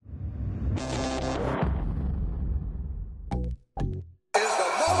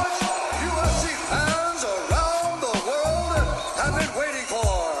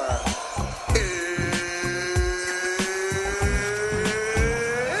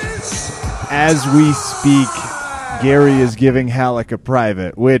As we speak, Gary is giving Halleck a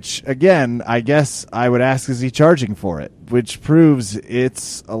private, which, again, I guess I would ask, is he charging for it? Which proves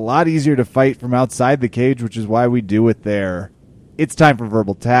it's a lot easier to fight from outside the cage, which is why we do it there. It's time for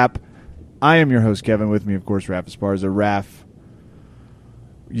Verbal Tap. I am your host, Kevin. With me, of course, Raph Esparza. Raph,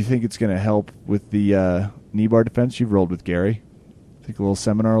 you think it's going to help with the knee bar defense? You've rolled with Gary. Think a little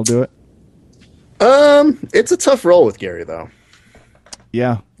seminar will do it? It's a tough roll with Gary, though.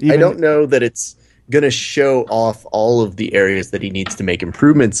 Yeah. I don't know that it's going to show off all of the areas that he needs to make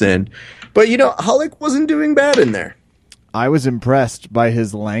improvements in. But, Halleck wasn't doing bad in there. I was impressed by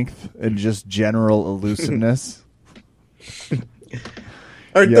his length and just general elusiveness.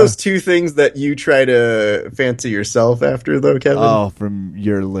 Aren't those two things that you try to fancy yourself after, though, Kevin? Oh, from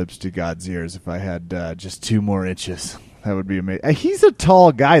your lips to God's ears. If I had just 2 more inches, that would be amazing. He's a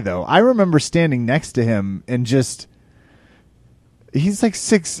tall guy, though. I remember standing next to him and just... He's like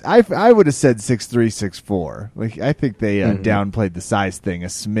 6. I would have said 6'3", 6'4". Like, I think they downplayed the size thing a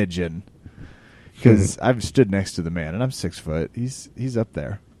smidgen. Because I've stood next to the man, and I'm 6 foot. He's up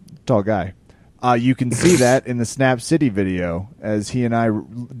there. Tall guy. You can see that in the Snap City video as he and I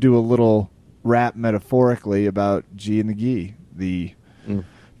do a little rap metaphorically about G and the Gi.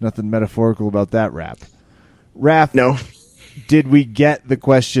 Nothing metaphorical about that rap. Raph, no. Did we get the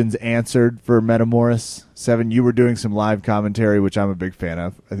questions answered for Metamoris 7? You were doing some live commentary, which I'm a big fan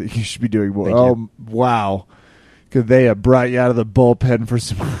of. I think you should be doing more. Wow. Could they have brought you out of the bullpen for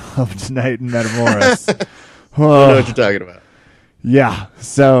some love tonight in Metamoris? I don't know what you're talking about. Yeah.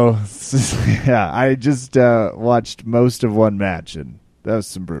 So, I just watched most of one match, and that was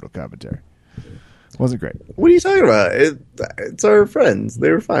some brutal commentary. Wasn't great. What are you talking about? It's our friends.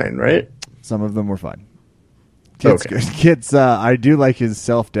 They were fine, right? Some of them were fine. Kid's good. Kid's, I do like his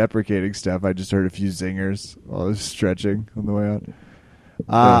self-deprecating stuff. I just heard a few zingers while I was stretching on the way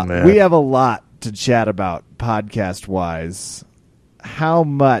out. We have a lot to chat about podcast-wise. How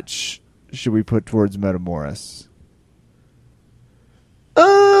much should we put towards Metamoris?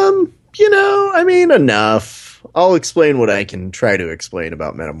 Enough. I'll explain what I can try to explain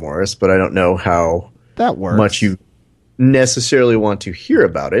about Metamoris, but I don't know how that works. Much you necessarily want to hear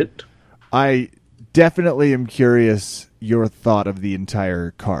about it. I definitely am curious your thought of the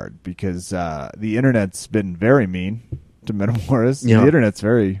entire card, because the internet's been very mean to Metamoris. Yeah. The internet's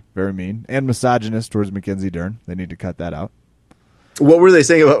very, very mean and misogynist towards Mackenzie Dern. They need to cut that out. What were they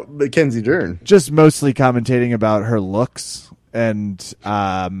saying about Mackenzie Dern? Just mostly commentating about her looks and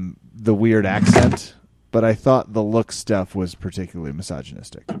the weird accent. But I thought the look stuff was particularly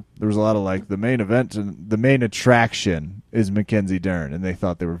misogynistic. There was a lot of the main event and the main attraction is Mackenzie Dern, and they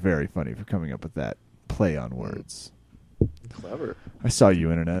thought they were very funny for coming up with that play on words. Clever. I saw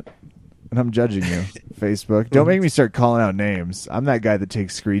you, internet, and I'm judging you, Facebook. Don't make me start calling out names. I'm that guy that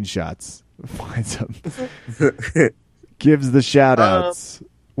takes screenshots, finds them, gives the shout outs.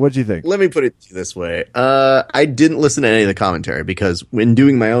 What'd you think? Let me put it this way. I didn't listen to any of the commentary because when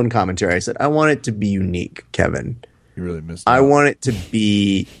doing my own commentary, I said, I want it to be unique, Kevin. You really missed out. I want it to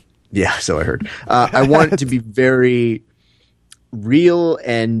be... Yeah, so I heard. I want it to be very real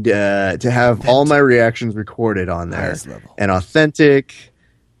and to have all my reactions recorded on there. And authentic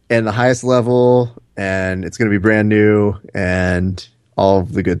and the highest level. And it's going to be brand new and all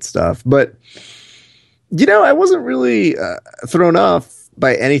of the good stuff. But, I wasn't really thrown off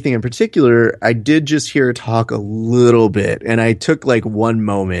by anything in particular. I did just hear her talk a little bit, and I took one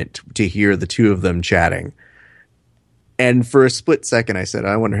moment to hear the two of them chatting. And for a split second, I said,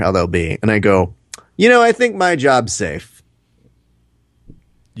 I wonder how they'll be. And I go, I think my job's safe.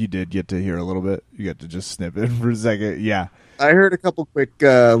 You did get to hear a little bit. You got to just snip it for a second. Yeah. I heard a couple quick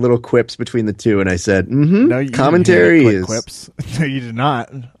little quips between the two, and I said, no, you commentary is... quips. No, you did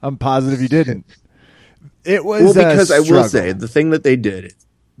not. I'm positive you didn't. It was because I will say the thing that they did.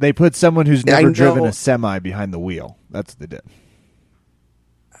 They put someone who's never driven a semi behind the wheel. That's what they did.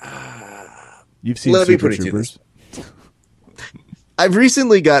 You've seen Super Troopers. I've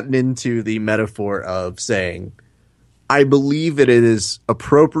recently gotten into the metaphor of saying, I believe that it is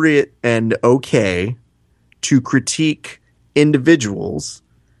appropriate and okay to critique individuals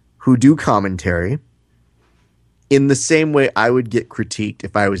who do commentary in the same way I would get critiqued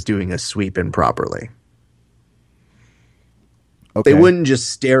if I was doing a sweep improperly. Okay. They wouldn't just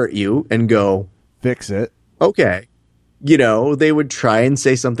stare at you and go, fix it. Okay. They would try and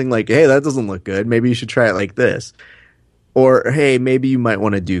say something like, hey, that doesn't look good. Maybe you should try it like this. Or, hey, maybe you might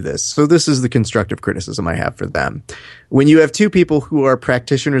want to do this. So this is the constructive criticism I have for them. When you have two people who are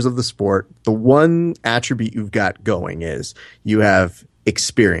practitioners of the sport, the one attribute you've got going is you have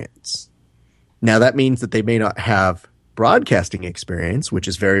experience. Now, that means that they may not have broadcasting experience, which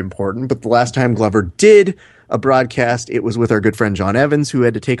is very important. But the last time Glover did a broadcast, it was with our good friend John Evans, who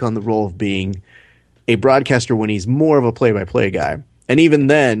had to take on the role of being a broadcaster when he's more of a play-by-play guy. And even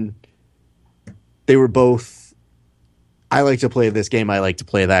then, they were both, I like to play this game, I like to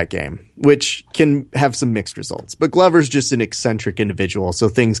play that game, which can have some mixed results. But Glover's just an eccentric individual, so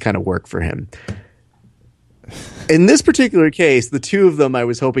things kind of work for him. In this particular case, the two of them I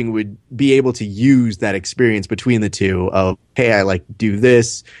was hoping would be able to use that experience between the two of, hey, I like to do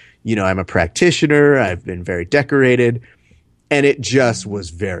this. You know, I'm a practitioner. I've been very decorated. And it just was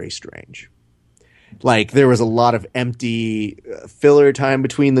very strange. Like, there was a lot of empty filler time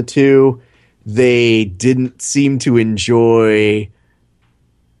between the two. They didn't seem to enjoy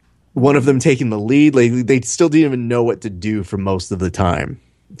one of them taking the lead. Like, they still didn't even know what to do for most of the time.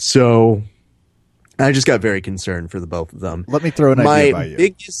 So I just got very concerned for the both of them. Let me throw an idea by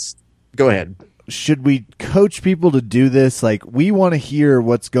you. Go ahead. Should we coach people to do this? Like, we want to hear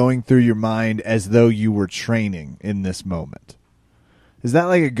what's going through your mind as though you were training in this moment. Is that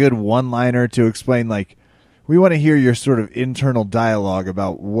like a good one-liner to explain, like, we want to hear your sort of internal dialogue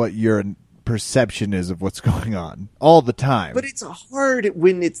about what your perception is of what's going on all the time? But it's hard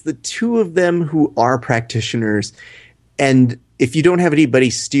when it's the two of them who are practitioners, and if you don't have anybody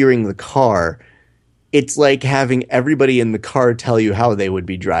steering the car, it's like having everybody in the car tell you how they would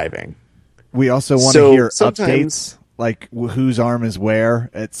be driving. We also want to hear updates, like whose arm is where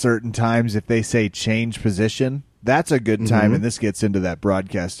at certain times. If they say change position, that's a good time, and this gets into that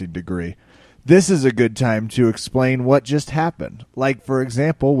broadcasting degree. This is a good time to explain what just happened. Like, for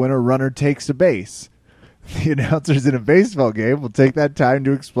example, when a runner takes a base. The announcers in a baseball game will take that time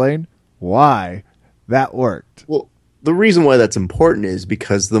to explain why that worked. Well, the reason why that's important is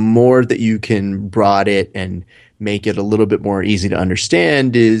because the more that you can broad it and make it a little bit more easy to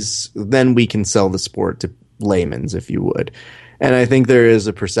understand is then we can sell the sport to layman's, if you would. And I think there is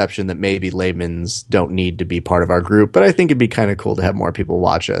a perception that maybe layman's don't need to be part of our group, but I think it'd be kind of cool to have more people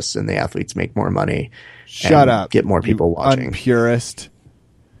watch us and the athletes make more money. Shut up. Get more people watching. Unpurist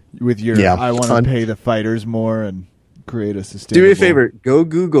with your I want to pay the fighters more and create a sustainable. Do me a favor, go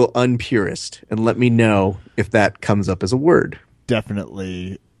Google unpurist and let me know if that comes up as a word.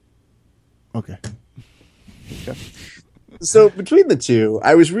 Definitely. Okay. So between the two,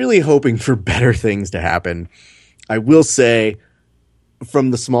 I was really hoping for better things to happen. I will say,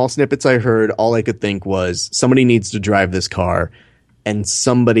 from the small snippets I heard, all I could think was somebody needs to drive this car and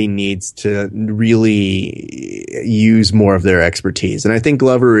somebody needs to really use more of their expertise. And I think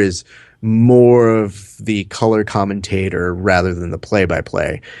Glover is more of the color commentator rather than the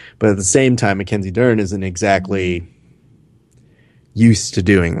play-by-play. But at the same time, Mackenzie Dern isn't exactly used to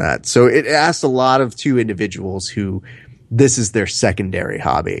doing that. So it asked a lot of two individuals who this is their secondary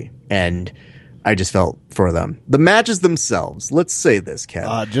hobby. And I just felt for them. The matches themselves, let's say this,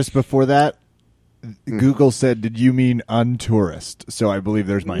 Kev. Just before that, Google said, did you mean untourist? So I believe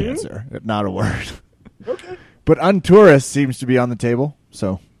there's my answer. Not a word. Okay. But untourist seems to be on the table,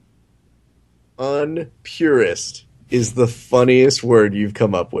 so. Unpurist is the funniest word you've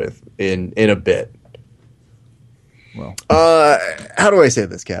come up with in a bit. Well. How do I say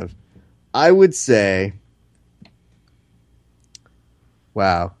this, Kev? I would say,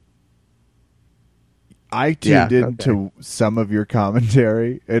 wow. I tuned into some of your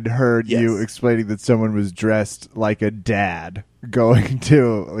commentary and heard you explaining that someone was dressed like a dad going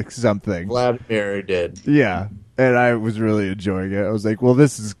to like something. Vladimir did. Yeah, and I was really enjoying it. I was like, well,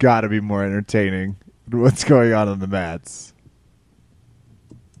 this has got to be more entertaining than what's going on the mats.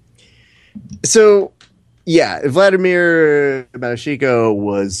 So, yeah, Vladimir Matashiko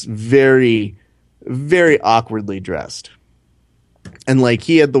was very, very awkwardly dressed. And, like,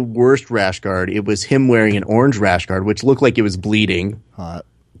 he had the worst rash guard. It was him wearing an orange rash guard, which looked like it was bleeding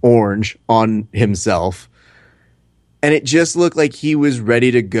orange on himself. And it just looked like he was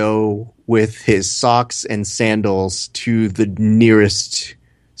ready to go with his socks and sandals to the nearest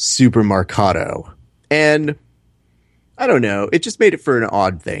supermercado. And I don't know. It just made it for an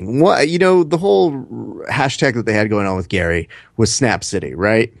odd thing. What, you know, the whole hashtag that they had going on with Gary was Snap City,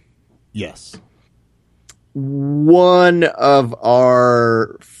 right? Yes. One of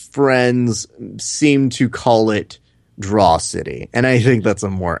our friends seemed to call it Draw City, and I think that's a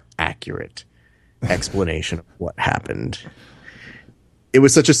more accurate explanation of what happened. It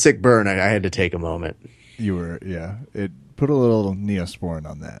was such a sick burn, I had to take a moment. You were, yeah. It put a little Neosporin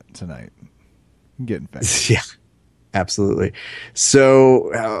on that tonight. I'm getting infected. Yeah, absolutely.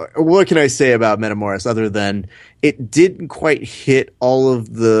 So what can I say about Metamoris other than it didn't quite hit all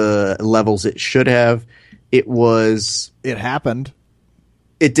of the levels it should have? It happened.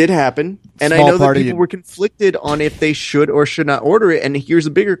 It did happen, and Small I know that party people were conflicted on if they should or should not order it. And here's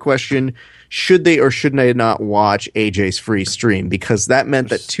a bigger question: should they or should they not watch AJ's free stream? Because that meant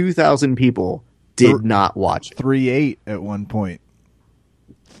that 2,000 people did not watch it. 3.8 at one point.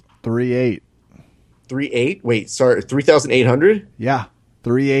 3.8. 3.8? Wait, sorry, 3,800? Yeah,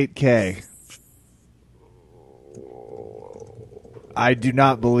 3.8K. I do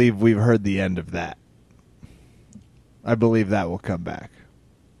not believe we've heard the end of that. I believe that will come back.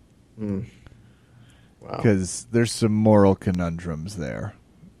 Wow. Because there's some moral conundrums there.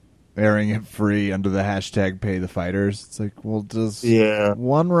 Airing it free under the hashtag pay the fighters. It's like, well, does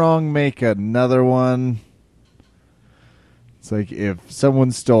one wrong make another one? It's like, if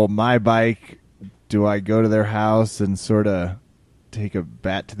someone stole my bike, do I go to their house and sort of take a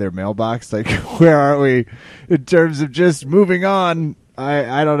bat to their mailbox? Like, where are we in terms of just moving on?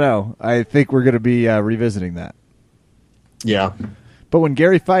 I don't know. I think we're going to be revisiting that. Yeah. But when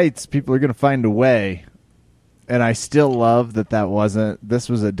Gary fights, people are going to find a way. And I still love that this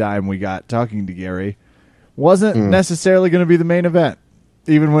was a dime we got talking to Gary. Wasn't necessarily going to be the main event.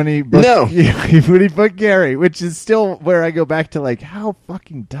 Even when he booked, even when he booked Gary, which is still where I go back to, like, how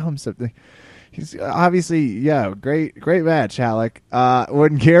fucking dumb something. He's obviously, great match, Halleck.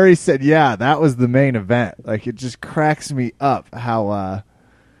 When Gary said, that was the main event, like, it just cracks me up how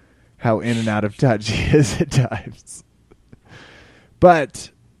in and out of touch he is at times. But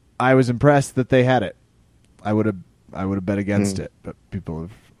I was impressed that they had it. I would have bet against it, but people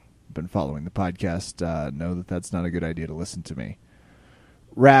have been following the podcast know that that's not a good idea to listen to me.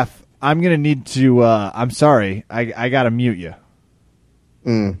 Raph, I'm going to need to I'm sorry. I got to mute you.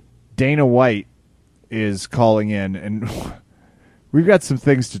 Dana White is calling in, and we've got some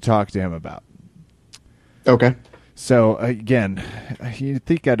things to talk to him about. Okay. So, again, you'd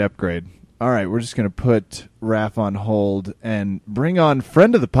think I'd upgrade. All right, we're just going to put Raph on hold and bring on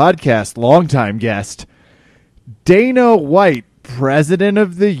friend of the podcast, longtime guest, Dana White, president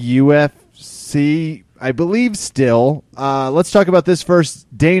of the UFC, I believe still. Let's talk about this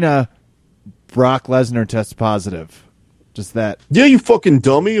first. Dana, Brock Lesnar tests positive. Just that. Yeah, you fucking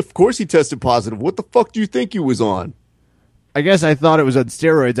dummy. Of course he tested positive. What the fuck do you think he was on? I guess I thought it was on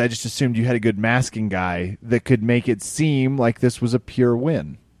steroids. I just assumed you had a good masking guy that could make it seem like this was a pure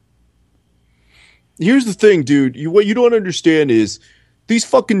win. Here's the thing, dude. What you don't understand is these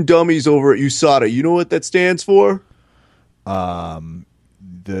fucking dummies over at USADA, you know what that stands for? The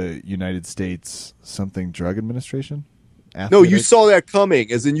United States something drug administration? Athletic? No, you saw that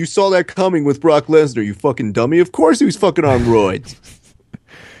coming. As in, you saw that coming with Brock Lesnar, you fucking dummy. Of course he was fucking on roids.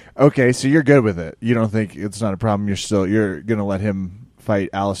 Okay, so you're good with it. You don't think it's not a problem. You're going to let him fight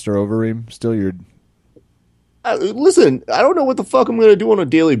Alistair Overeem? Still, you're... Listen, I don't know what the fuck I'm going to do on a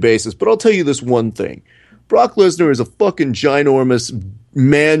daily basis, but I'll tell you this one thing. Brock Lesnar is a fucking ginormous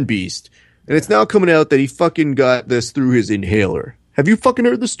man beast, and it's now coming out that he fucking got this through his inhaler. Have you fucking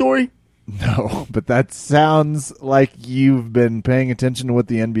heard the story? No, but that sounds like you've been paying attention to what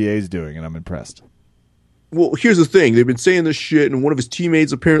the NBA is doing, and I'm impressed. Well, here's the thing. They've been saying this shit, and one of his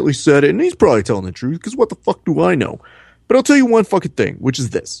teammates apparently said it, and he's probably telling the truth, because what the fuck do I know? But I'll tell you one fucking thing, which is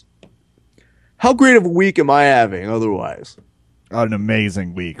this. How great of a week am I having otherwise? An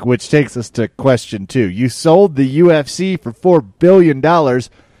amazing week, which takes us to question 2. You sold the UFC for $4 billion.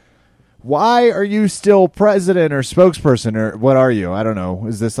 Why are you still president or spokesperson, or what are you? I don't know.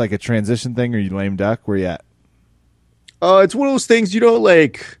 Is this like a transition thing, or you lame duck? Where you at? It's one of those things,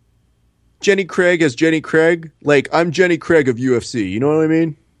 like Jenny Craig as Jenny Craig. Like, I'm Jenny Craig of UFC. You know what I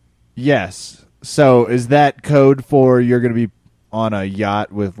mean? Yes. So is that code for you're going to be on a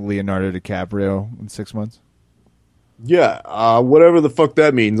yacht with Leonardo DiCaprio in 6 months? Yeah, whatever the fuck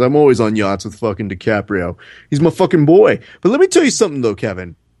that means. I'm always on yachts with fucking DiCaprio. He's my fucking boy. But let me tell you something, though,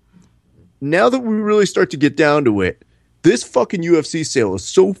 Kevin. Now that we really start to get down to it, this fucking UFC sale is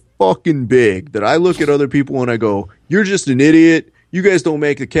so fucking big that I look at other people and I go, you're just an idiot. You guys don't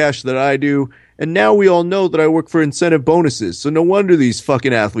make the cash that I do. And now we all know that I work for incentive bonuses. So no wonder these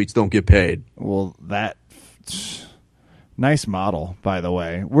fucking athletes don't get paid. Well, nice model, by the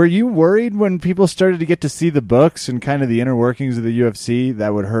way. Were you worried when people started to get to see the books and kind of the inner workings of the UFC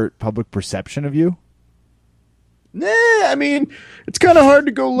that would hurt public perception of you? Nah, I mean, it's kind of hard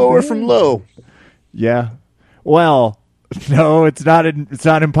to go lower from low. Yeah. Well, no, it's not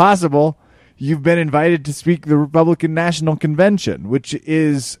impossible. You've been invited to speak at the Republican National Convention, which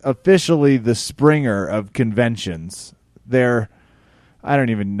is officially the Springer of conventions. I don't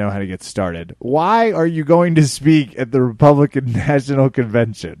even know how to get started. Why are you going to speak at the Republican National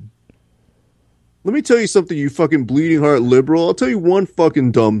Convention? Let me tell you something, you fucking bleeding heart liberal. I'll tell you one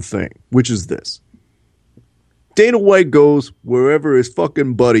fucking dumb thing, which is this. Dana White goes wherever his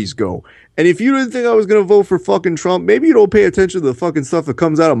fucking buddies go. And if you didn't think I was going to vote for fucking Trump, maybe you don't pay attention to the fucking stuff that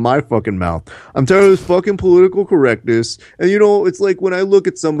comes out of my fucking mouth. I'm tired of this fucking political correctness. And you know, it's like when I look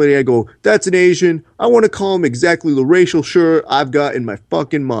at somebody, I go, that's an Asian. I want to call him exactly the racial slur I've got in my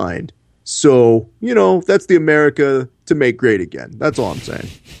fucking mind. So, you know, that's the America to make great again. That's all I'm saying.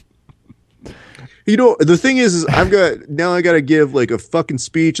 You know, the thing is I got to give like a fucking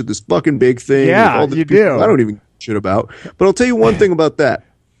speech at this fucking big thing. Yeah, all the you people do. I don't even give a shit about. But I'll tell you one thing about that.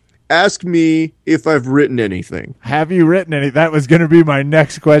 Ask me if I've written anything. Have you written any? That was going to be my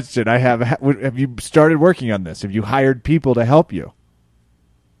next question. Have you started working on this? Have you hired people to help you?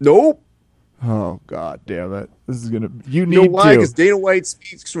 Nope. Oh, God damn it. This is going to... You know need why? to. Because Dana White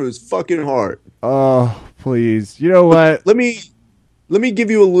speaks from his fucking heart. Oh, please. You know what? Let me give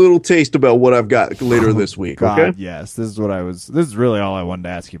you a little taste about what I've got later this week, God, okay? yes. This is really all I wanted to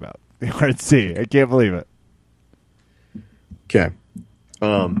ask you about. The RNC. I can't believe it. Okay.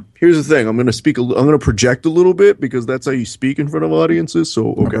 Here's the thing. I'm going to project a little bit because that's how you speak in front of audiences.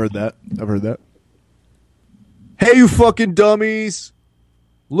 So, okay. I've heard that. Hey, you fucking dummies.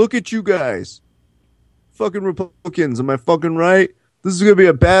 Look at you guys. Fucking Republicans. Am I fucking right? This is going to be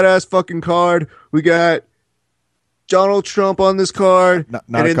a badass fucking card. We got Donald Trump on this card. Not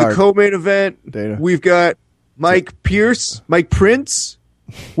and a in card. the co-main event, Data. we've got Mike Prince.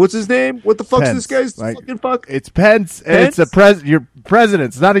 What's his name? What the fuck's Pence. this guy's Mike, fucking fuck? It's Pence. Pence? It's your president.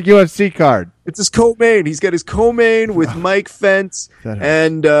 It's not a UFC card. It's his co-main. He's got his co-main with Mike Pence.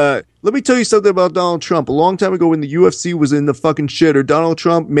 And let me tell you something about Donald Trump. A long time ago when the UFC was in the fucking shitter, Donald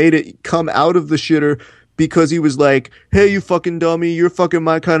Trump made it come out of the shitter because he was like, hey, you fucking dummy, you're fucking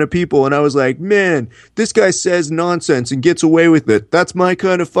my kind of people. And I was like, man, this guy says nonsense and gets away with it. That's my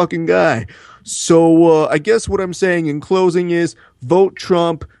kind of fucking guy. So I guess what I'm saying in closing is vote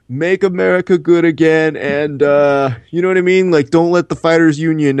Trump, make America good again, and you know what I mean? Like, don't let the fighters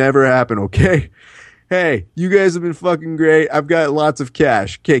union ever happen, okay? Hey, you guys have been fucking great. I've got lots of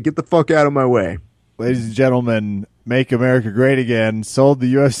cash. Okay, get the fuck out of my way. Ladies and gentlemen, make America great again. Sold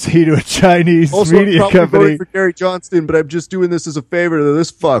the UFC to a Chinese also, media I'm probably company. voting for Gary Johnston, but I'm just doing this as a favor to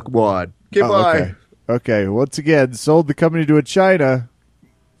this fuckwad. Okay, bye. Okay. Once again, sold the company to a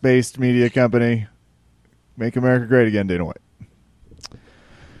China-based media company. Make America great again, Dana White.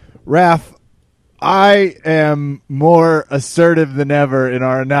 Raph, I am more assertive than ever in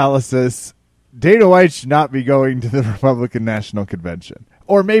our analysis. Dana White should not be going to the Republican National Convention.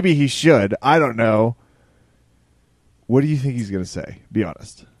 Or maybe he should. I don't know. What do you think he's going to say? Be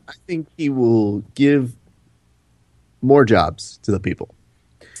honest. I think he will give more jobs to the people.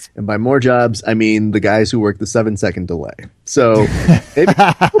 And by more jobs, I mean the guys who work the 7-second delay. So maybe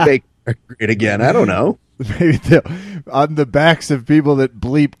we'll make America great again. I don't know. Maybe on the backs of people that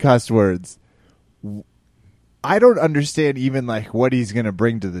bleep cuss words. I don't understand even like what he's going to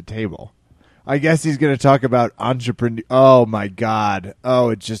bring to the table. I guess he's going to talk about entrepreneur. Oh my God. Oh,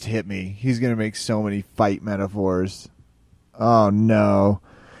 it just hit me. He's going to make so many fight metaphors. Oh no.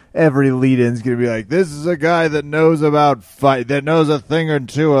 Every lead-in's going to be like, this is a guy that knows about fight, that knows a thing or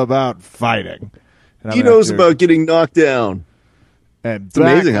two about fighting. And He knows about getting knocked down. And it's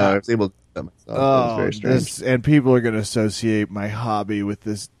amazing how I was able to do that myself. Oh, very strange. And people are going to associate my hobby with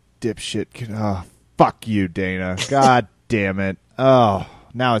this dipshit. Oh, fuck you, Dana. God damn it. Oh,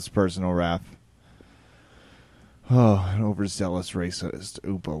 now it's personal, Raph. Oh, an overzealous racist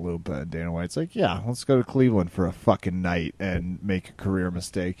Oompa Loompa. And Dana White's like, yeah, let's go to Cleveland for a fucking night and make a career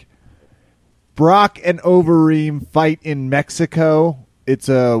mistake. Brock and Overeem fight in Mexico. It's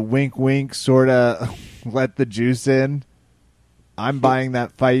a wink-wink sort of let the juice in. I'm buying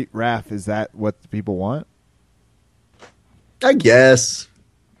that fight. Raph, is that what the people want? I guess.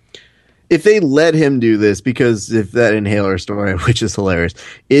 If they let him do this, because if that inhaler story, which is hilarious,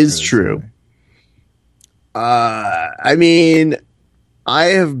 is true. I mean, I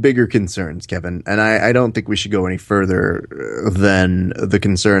have bigger concerns, Kevin, and I don't think we should go any further than the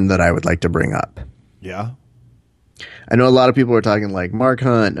concern that I would like to bring up. Yeah. I know a lot of people are talking like Mark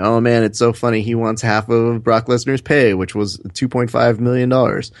Hunt. Oh man, it's so funny. He wants half of Brock Lesnar's pay, which was $2.5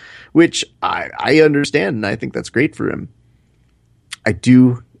 million, which I understand. And I think that's great for him. I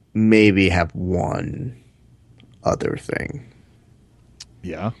do maybe have one other thing.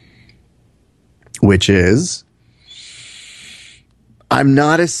 Yeah. Which is, I'm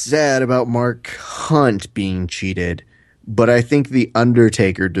not as sad about Mark Hunt being cheated, but I think The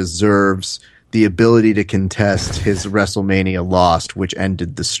Undertaker deserves the ability to contest his WrestleMania loss, which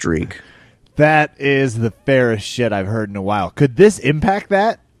ended the streak. That is the fairest shit I've heard in a while. Could this impact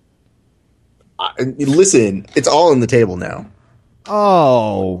that? Listen, it's all on the table now.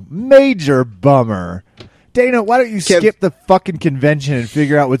 Oh, major bummer. Dana, why don't you skip the fucking convention and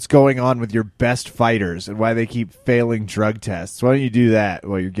figure out what's going on with your best fighters and why they keep failing drug tests? Why don't you do that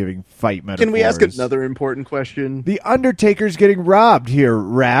while you're giving fight metaphors? Can we ask another important question? The Undertaker's getting robbed here,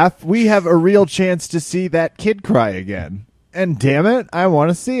 Raph. We have a real chance to see that kid cry again. And damn it, I want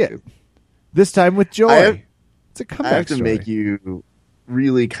to see it. This time with joy. It's a comeback I have to story. make you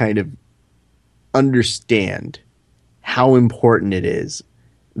really kind of understand how important it is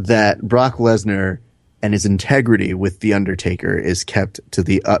that Brock Lesnar and his integrity with The Undertaker is kept to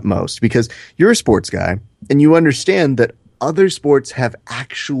the utmost, because you're a sports guy and you understand that other sports have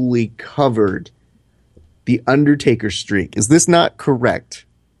actually covered the Undertaker streak. Is this not correct?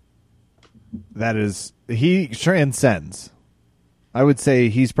 That is, he transcends. I would say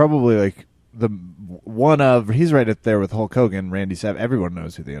he's probably like he's right up there with Hulk Hogan, Randy Savage. Everyone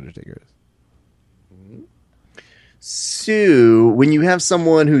knows who The Undertaker is. So when you have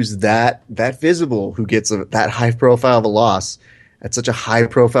someone who's that visible, who gets that high profile of a loss at such a high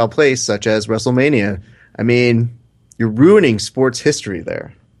profile place such as WrestleMania, I mean, you're ruining sports history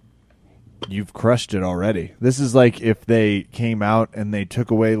there. You've crushed it already. This is like if they came out and they took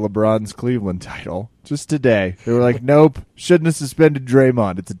away LeBron's Cleveland title just today. They were like, nope, shouldn't have suspended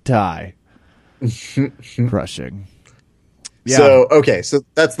Draymond. It's a tie. Crushing. Yeah. So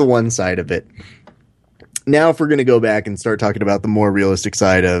that's the one side of it. Now, if we're going to go back and start talking about the more realistic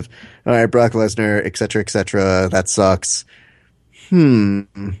side of, all right, Brock Lesnar, et cetera, that sucks.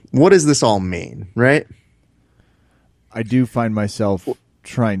 What does this all mean, right? I do find myself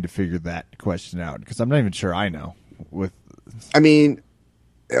trying to figure that question out because I'm not even sure I know. So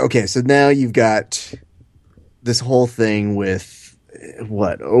now you've got this whole thing with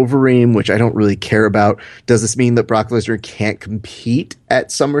Overeem, which I don't really care about. Does this mean that Brock Lesnar can't compete at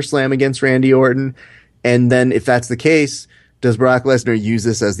SummerSlam against Randy Orton? And then if that's the case, does Brock Lesnar use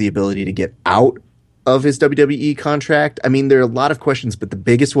this as the ability to get out of his WWE contract? I mean, there are a lot of questions, but the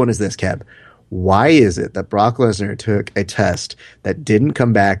biggest one is this, Kev. Why is it that Brock Lesnar took a test that didn't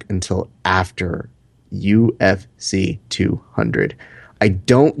come back until after UFC 200? I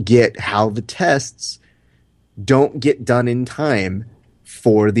don't get how the tests don't get done in time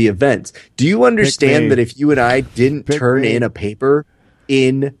for the events. Do you understand that if you and I didn't turn in a paper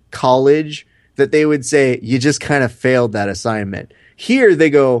in college, that they would say, you just kind of failed that assignment? Here they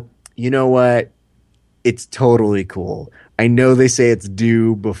go, you know what? It's totally cool. I know they say it's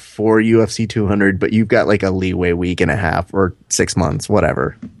due before UFC 200, but you've got like a leeway week and a half or 6 months,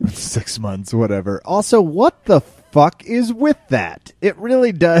 whatever. 6 months, whatever. Also, what the fuck is with that? It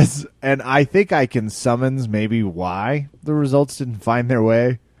really does. And I think I can summons maybe why the results didn't find their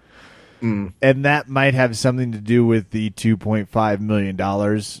way. And that might have something to do with the $2.5 million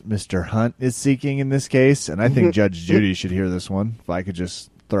Mr. Hunt is seeking in this case. And I think Judge Judy should hear this one, if I could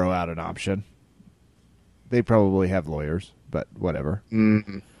just throw out an option. They probably have lawyers, but whatever.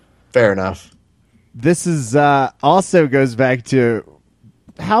 Fair enough. This is also goes back to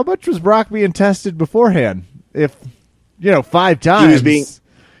how much was Brock being tested beforehand? If, 5 times.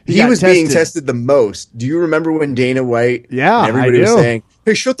 He was being tested the most. Do you remember when Dana White and everybody was saying,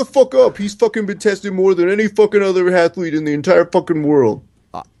 hey, shut the fuck up. He's fucking been tested more than any fucking other athlete in the entire fucking world.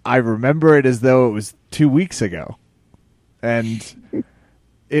 I remember it as though it was 2 weeks ago. And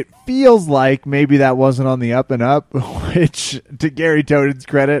it feels like maybe that wasn't on the up and up, which, to Gary Tonon's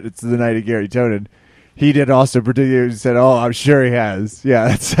credit, it's the night of Gary Tonon. He did also particularly said, oh, I'm sure he has. Yeah,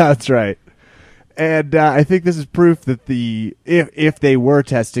 that sounds right. And I think this is proof that if they were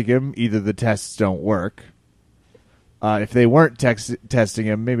testing him, either the tests don't work. If they weren't testing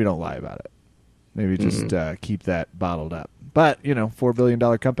him, maybe don't lie about it. Maybe just keep that bottled up. But, $4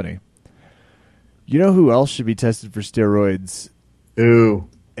 billion company. You know who else should be tested for steroids? Ooh.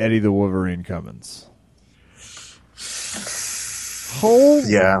 Eddie the Wolverine Cummins.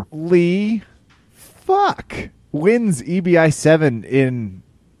 Holy fuck. Wins EBI 7 in...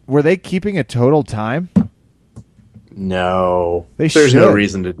 Were they keeping a total time? No. There's no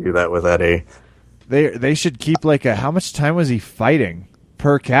reason to do that with Eddie. They should keep how much time was he fighting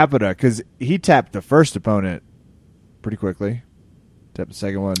per capita? Because he tapped the first opponent pretty quickly. Tapped the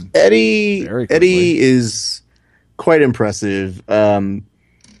second one. Eddie is quite impressive.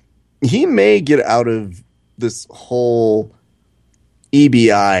 He may get out of this whole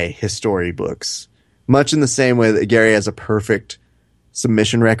EBI history books, much in the same way that Gary has a perfect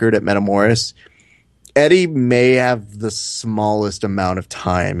submission record at Metamoris. Eddie may have the smallest amount of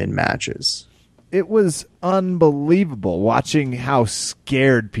time in matches. It was unbelievable watching how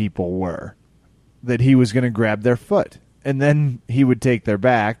scared people were that he was going to grab their foot. And then he would take their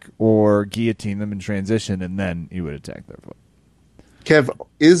back or guillotine them in transition, and then he would attack their foot. Kev,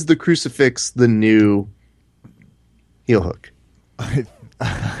 is the crucifix the new heel hook?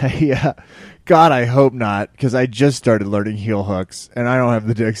 Yeah. God, I hope not, because I just started learning heel hooks, and I don't have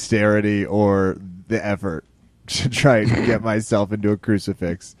the dexterity or the effort to try and get myself into a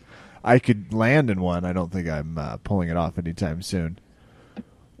crucifix. I could land in one. I don't think I'm pulling it off anytime soon.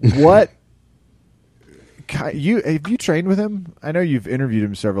 What? Have you trained with him? I know you've interviewed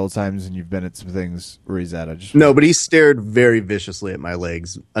him several times, and you've been at some things where he's at. No, but he stared very viciously at my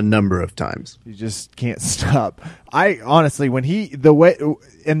legs a number of times. You just can't stop. I honestly,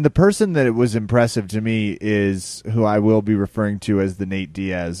 the person that it was impressive to me is who I will be referring to as the Nate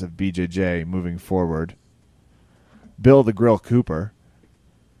Diaz of BJJ moving forward. Bill the Grill Cooper.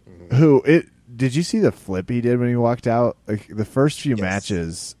 Did you see the flip he did when he walked out? Like the first few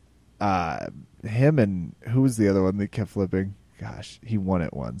matches, him and who was the other one that kept flipping? Gosh, he won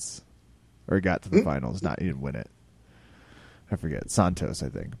it once, or got to the finals. He didn't win it. I forget. Santos, I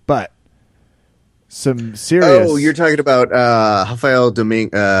think. But some serious. Oh, you're talking about Rafael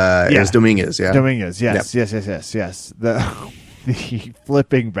Dominguez. It was Dominguez, yeah. Dominguez, yes, yep. yes. The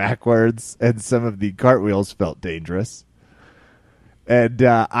flipping backwards and some of the cartwheels felt dangerous. And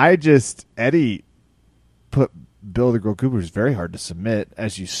Eddie put Bill the Grill Cooper was very hard to submit,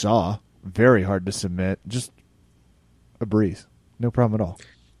 as you saw. Very hard to submit. Just a breeze. No problem at all.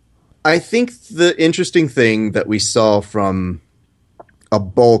 I think the interesting thing that we saw from a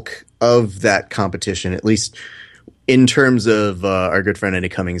bulk of that competition, at least in terms of our good friend Eddie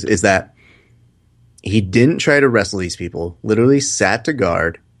Cummings, is that he didn't try to wrestle these people, literally sat to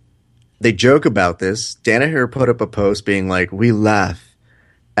guard. They joke about this. Danaher put up a post being like, we laugh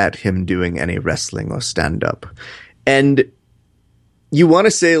at him doing any wrestling or stand-up. And you want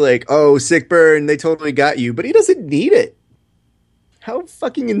to say like, oh, sick burn, they totally got you, but he doesn't need it. How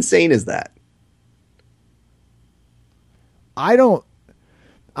fucking insane is that? I'm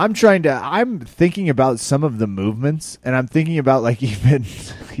thinking about some of the movements, and I'm thinking about like even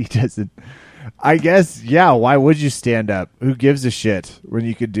he doesn't. I guess, yeah, why would you stand up? Who gives a shit when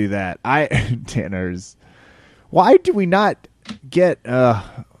you could do that? Danaher's. Why do we not get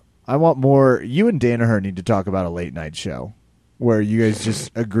I want more. You and Danaher need to talk about a late night show where you guys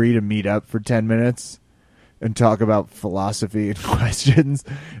just agree to meet up for 10 minutes and talk about philosophy and questions.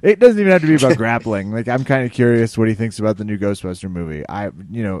 It doesn't even have to be about grappling. Like, I'm kind of curious what he thinks about the new Ghostbuster movie.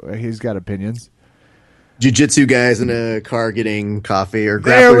 He's got opinions. Jiu-jitsu guys in a car getting coffee, or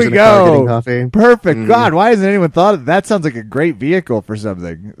there grapplers we in a go. car getting coffee. Perfect. God, why hasn't anyone thought of that? That sounds like a great vehicle for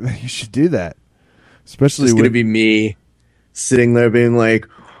something. You should do that. Especially it's going to be me sitting there being like,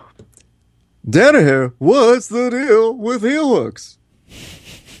 Danaher, what's the deal with heel hooks?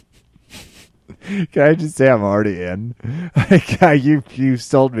 Can I just say I'm already in? You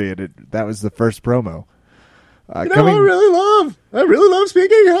sold me, and that was the first promo. I really love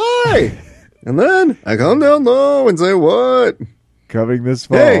speaking high. And then I come down low and say what? Coming this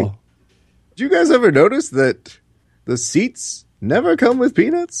fall. Hey, did you guys ever notice that the seats never come with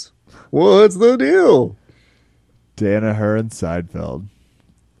peanuts? What's the deal? Danaher and Seinfeld.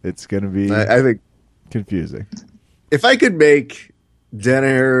 It's going to be I think confusing. If I could make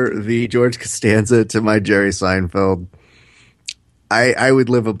Danaher the George Costanza to my Jerry Seinfeld, I would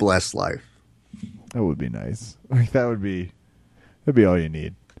live a blessed life. That would be nice. Like, that'd be all you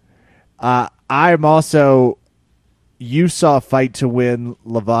need. I'm also. You saw Fight to Win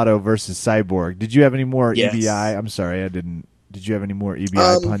Lovato versus Cyborg. Did you have any more EBI? I'm sorry, I didn't. Did you have any more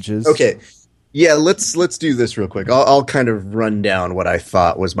EBI punches? Okay. Yeah, let's do this real quick. I'll kind of run down what I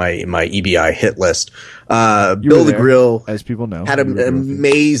thought was my EBI hit list. Bill the Grill, as people know, had an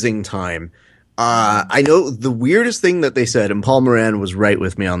amazing time. I know the weirdest thing that they said, and Paul Moran was right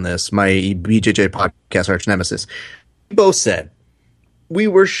with me on this, my BJJ podcast arch nemesis. We both said we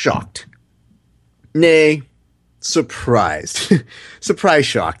were shocked. Nay, surprised. Surprise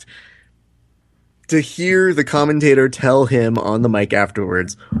shocked. To hear the commentator tell him on the mic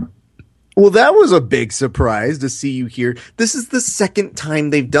afterwards, well, that was a big surprise to see you here. This is the second time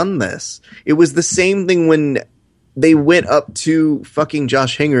they've done this. It was the same thing when they went up to fucking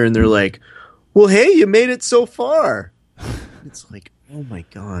Josh Hinger and they're like, well, hey, you made it so far. It's like, oh my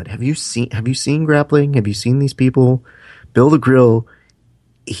God. Have you seen grappling? Have you seen these people? Bill the Grill,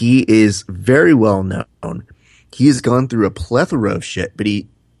 he is very well known. He has gone through a plethora of shit, but he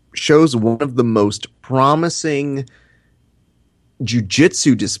shows one of the most promising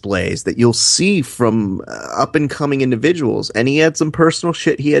jiu-jitsu displays that you'll see from up-and-coming individuals. And he had some personal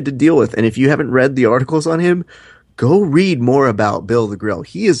shit he had to deal with. And if you haven't read the articles on him, go read more about Bill the Grill.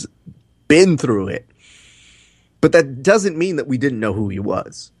 He has been through it. But that doesn't mean that we didn't know who he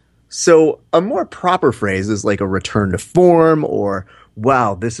was. So a more proper phrase is like a return to form or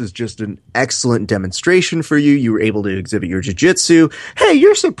wow, this is just an excellent demonstration for you. You were able to exhibit your jiu-jitsu. Hey,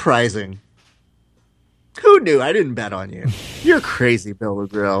 you're surprising. Who knew? I didn't bet on you. You're crazy, Bill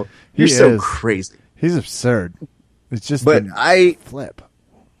McGrill. You're so crazy. He's absurd. It's just flip.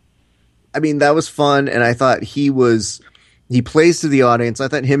 I mean, that was fun, and I thought he plays to the audience. I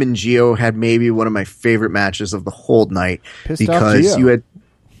thought him and Gio had maybe one of my favorite matches of the whole night. Pissed because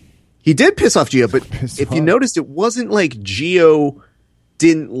he did piss off Gio, but if you noticed, it wasn't like Gio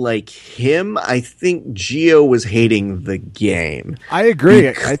didn't like him. I think Gio was hating the game. I agree.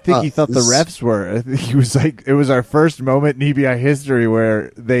 I think he thought the refs were. I think he was like, it was our first moment in EBI history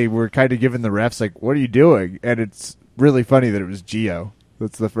where they were kind of giving the refs like, "What are you doing?" And it's really funny that it was Gio.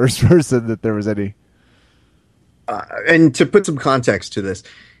 That's the first person that there was any. And to put some context to this,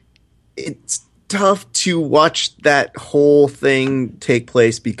 it's tough to watch that whole thing take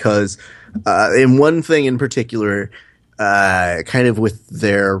place because in one thing in particular, kind of with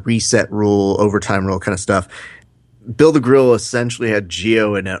their reset rule, overtime rule kind of stuff, Bill the Grill essentially had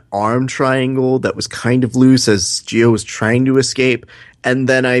Gio in an arm triangle that was kind of loose as Gio was trying to escape. And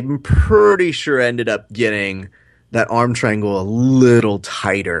then I'm pretty sure ended up getting that arm triangle a little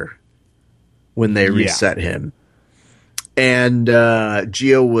tighter when they reset him. And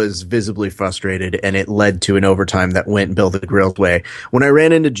Gio was visibly frustrated, and it led to an overtime that went Bill the Grill's way. When I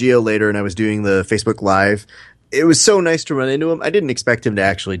ran into Gio later and I was doing the Facebook Live, it was so nice to run into him. I didn't expect him to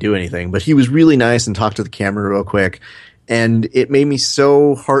actually do anything, but he was really nice and talked to the camera real quick. And it made me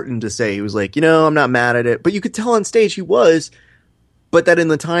so heartened to say, he was like, I'm not mad at it. But you could tell on stage he was. But that in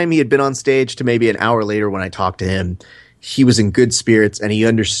the time he had been on stage to maybe an hour later when I talked to him, he was in good spirits and he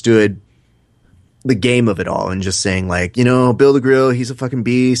understood the game of it all and just saying like, Bill the Grill, he's a fucking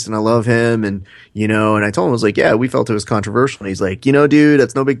beast and I love him. And, and I told him, I was like, yeah, we felt it was controversial. And he's like, dude,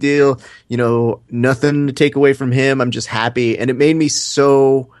 that's no big deal. Nothing to take away from him. I'm just happy. And it made me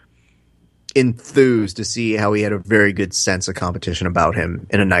so enthused to see how he had a very good sense of competition about him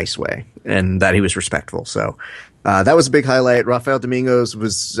in a nice way and that he was respectful. So, that was a big highlight. Rafael Domingos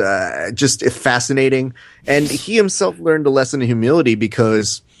was just fascinating. And he himself learned a lesson in humility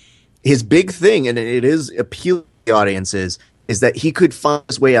because his big thing, and it is appealing to the audiences, is that he could find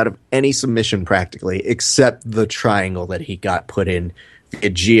his way out of any submission practically, except the triangle that he got put in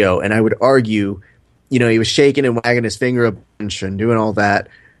via Gio. And I would argue, he was shaking and wagging his finger a bunch and doing all that.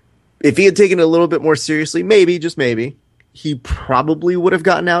 If he had taken it a little bit more seriously, maybe, just maybe, he probably would have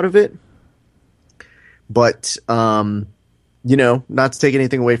gotten out of it. But, not to take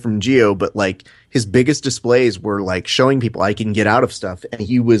anything away from Gio, but like his biggest displays were like showing people I can get out of stuff. And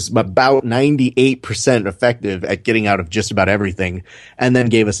he was about 98% effective at getting out of just about everything. And then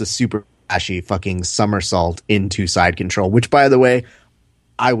gave us a super flashy fucking somersault into side control, which by the way,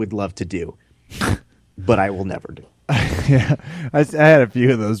 I would love to do, but I will never do. Yeah, I had a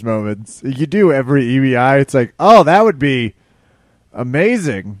few of those moments. You do every EBI. It's like, oh, that would be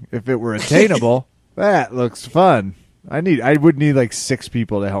amazing if it were attainable. That looks fun. I would need like 6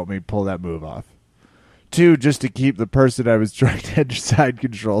 people to help me pull that move off. 2 just to keep the person I was trying to enter side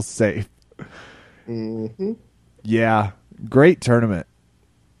control safe. Mm-hmm. Yeah, great tournament.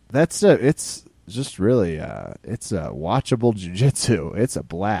 It's just really it's a watchable jiu-jitsu. It's a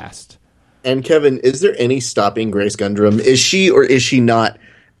blast. And Kevin, is there any stopping Grace Gundrum? Is she or is she not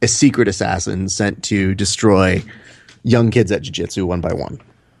a secret assassin sent to destroy young kids at jiu-jitsu one by one?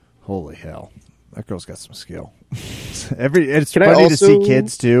 Holy hell. That girl's got some skill. It's funny to see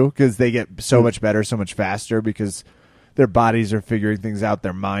kids, too, because they get so much better, so much faster, because their bodies are figuring things out,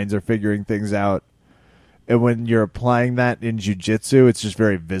 their minds are figuring things out. And when you're applying that in jiu-jitsu, it's just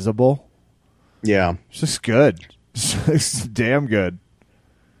very visible. Yeah. It's just good. It's damn good.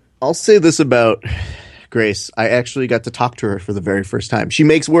 I'll say this about Grace. I actually got to talk to her for the very first time. She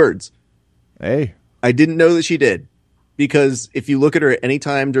makes words. Hey. I didn't know that she did. Because if you look at her at any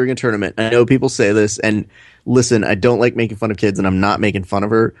time during a tournament, I know people say this, and listen, I don't like making fun of kids, and I'm not making fun of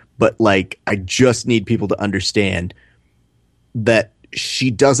her, but like, I just need people to understand that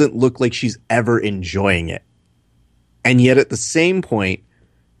she doesn't look like she's ever enjoying it. And yet at the same point,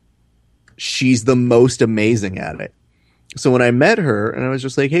 she's the most amazing at it. So when I met her, and I was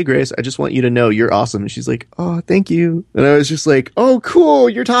just like, hey, Grace, I just want you to know you're awesome. And she's like, oh, thank you. And I was just like, oh, cool,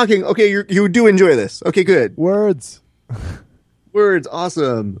 you're talking. Okay, you do enjoy this. Okay, good. Words. Words,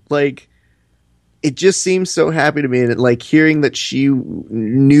 awesome. Like, it just seems so happy to me, and like hearing that she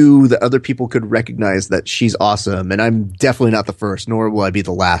knew that other people could recognize that she's awesome. And I'm definitely not the first, nor will I be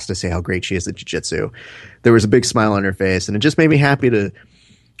the last to say how great she is at jiu-jitsu. There was a big smile on her face, and it just made me happy to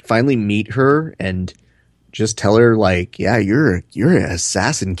finally meet her and just tell her, like, yeah, you're an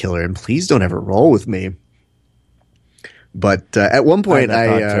assassin killer, and please don't ever roll with me. But at one point,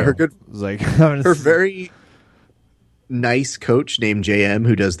 her her very nice coach named JM,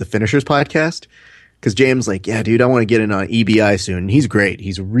 who does the Finishers podcast, because JM's like, yeah, dude, I want to get in on EBI soon. And he's great.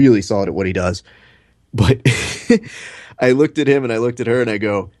 He's really solid at what he does. But I looked at him and I looked at her and I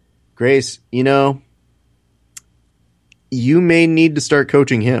go, Grace, you may need to start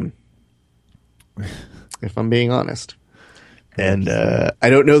coaching him, if I'm being honest. And I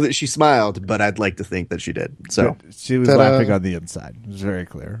don't know that she smiled, but I'd like to think that she did. So she was laughing on the inside. It was very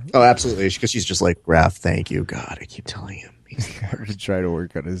clear. Oh, absolutely. Because she's just like, Raph, thank you. God, I keep telling him. I would try to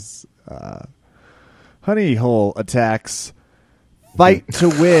work on his honey hole attacks. Fight to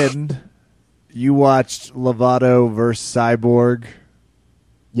win. You watched Lovato versus Cyborg.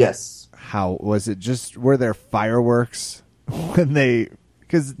 Yes. How was it? Were there fireworks when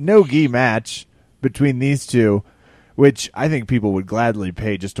because no gi match between these two, which I think people would gladly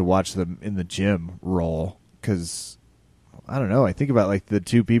pay just to watch them in the gym roll. Because I don't know. I think about like the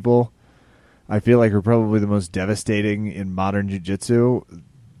two people I feel like are probably the most devastating in modern jiu-jitsu.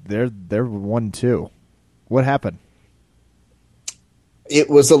 They're 1-2. What happened? It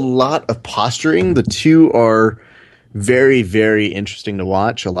was a lot of posturing. The two are very, very interesting to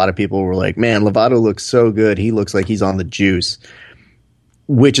watch. A lot of people were like, man, Lovato looks so good. He looks like he's on the juice,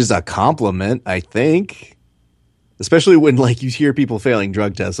 which is a compliment, I think. Especially when like you hear people failing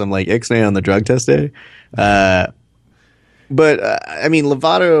drug tests. I'm like, Ixnay on the drug test day. But I mean,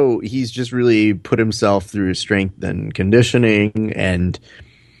 Lovato, he's just really put himself through strength and conditioning, and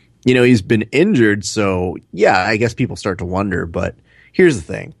he's been injured. So yeah, I guess people start to wonder. But here's the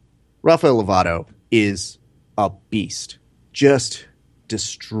thing: Rafael Lovato is a beast, just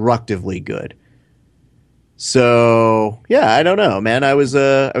destructively good. So yeah, I don't know, man. I was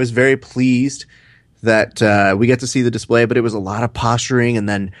very pleased that we get to see the display, but it was a lot of posturing. And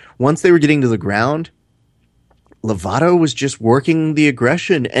then once they were getting to the ground, Lovato was just working the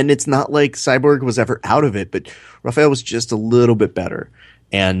aggression. And it's not like Cyborg was ever out of it, but Rafael was just a little bit better.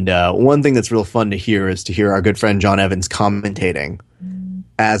 And one thing that's real fun to hear is to hear our good friend John Evans commentating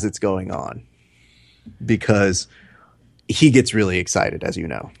as it's going on, because he gets really excited, as you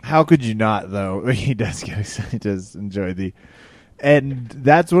know. How could you not, though? He does get excited. He does enjoy and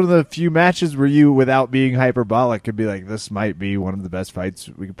that's one of the few matches where you, without being hyperbolic, could be like, this might be one of the best fights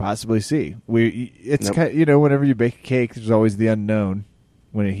we could possibly see. It's kind of, whenever you bake a cake, there's always the unknown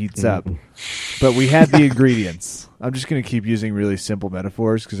when it heats up. But we had the ingredients. I'm just going to keep using really simple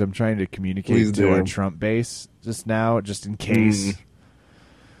metaphors because I'm trying to communicate to our Trump base just now, just in case.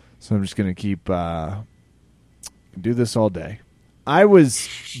 So I'm just going to keep do this all day. I was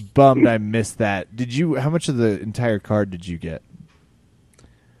bummed I missed that. How much of the entire card did you get?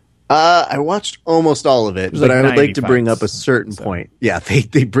 I watched almost all of it, but I would like to bring up a certain point. Yeah,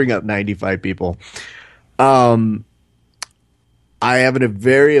 they bring up 95 people. I have a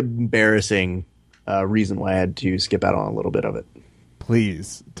very embarrassing reason why I had to skip out on a little bit of it.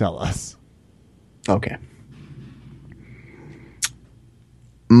 Please tell us. Okay.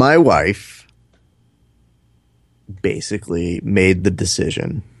 My wife basically made the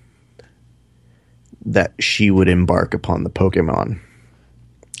decision that she would embark upon the Pokemon.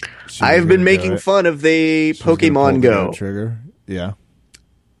 I've been making fun of the Pokemon Go trigger. Yeah.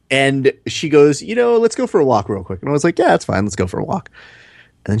 And she goes, let's go for a walk real quick. And I was like, yeah, that's fine. Let's go for a walk.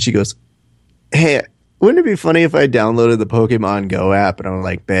 And then she goes, hey, wouldn't it be funny if I downloaded the Pokemon Go app? And I'm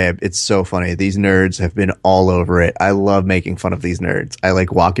like, babe, it's so funny. These nerds have been all over it. I love making fun of these nerds. I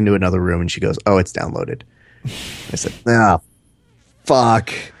like walk into another room and she goes, oh, it's downloaded. I said,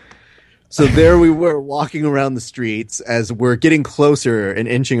 fuck. So there we were walking around the streets as we're getting closer and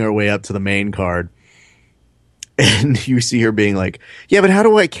inching our way up to the main card. And you see her being like, yeah, but how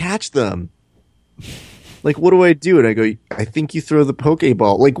do I catch them? Like, what do I do? And I go, I think you throw the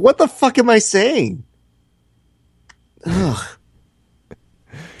Pokeball. Like, what the fuck am I saying? Ugh.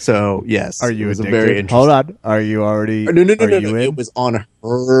 So, yes. Are you addicted? Very interesting. Hold on. Are you already? No. It was on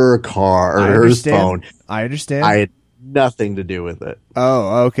her car or her phone. I understand. I had nothing to do with it.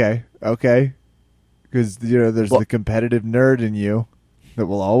 Oh, okay. Because, there's the competitive nerd in you that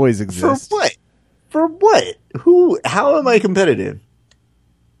will always exist. For what? How am I competitive?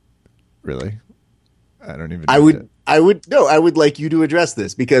 Really? I don't even. I would like you to address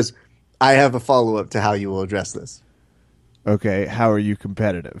this because I have a follow-up to how you will address this. Okay, how are you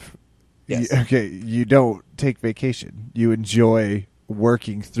competitive? Yes. You don't take vacation. You enjoy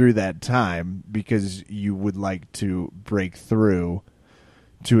working through that time because you would like to break through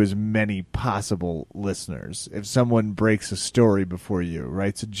to as many possible listeners. If someone breaks a story before you,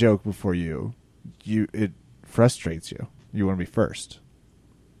 writes a joke before you, it frustrates you. You want to be first.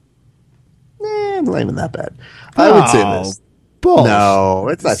 it's not even that bad. I would say this. Bullshit. No,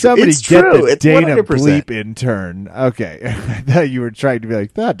 it's not Somebody true. It's true. The it's Dana 100%. Bleep intern. Okay. I thought you were trying to be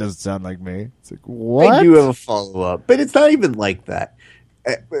like, that doesn't sound like me. It's like, what? I do have a follow-up, but it's not even like that.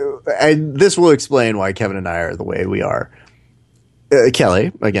 And this will explain why Kevin and I are the way we are.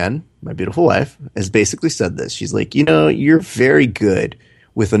 Kelly, again, my beautiful wife, has basically said this. She's like, you're very good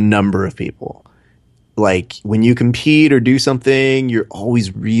with a number of people. Like, when you compete or do something, you're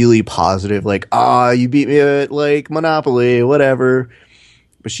always really positive. Like, you beat me at, like, Monopoly, whatever.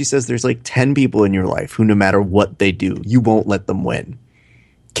 But she says there's, like, 10 people in your life who, no matter what they do, you won't let them win.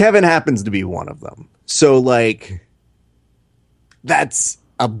 Kevin happens to be one of them. So, like, that's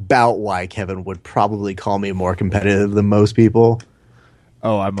about why Kevin would probably call me more competitive than most people.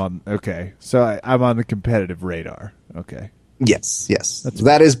 Oh, okay. So I'm on the competitive radar. Okay. Yes.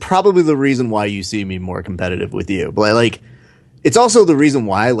 That is probably the reason why you see me more competitive with you. But like, it's also the reason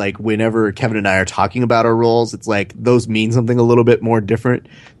why, like, whenever Kevin and I are talking about our roles, it's like those mean something a little bit more different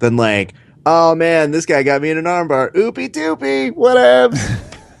than like, oh man, this guy got me in an armbar. Oopie doopie,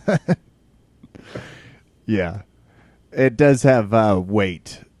 whatevs. Yeah. It does have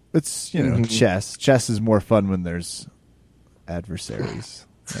weight. It's, chess. Chess is more fun when there's adversaries.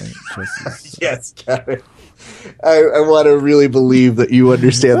 Right? Yes, Kevin. I want to really believe that you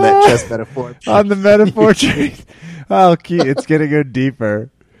understand that chess metaphor. On the metaphor tree. Oh, it's going to go deeper.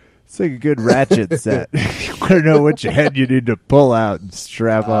 It's like a good ratchet set. You want to know which head you need to pull out and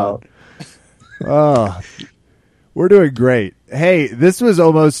strap on. Oh, we're doing great. Hey, this was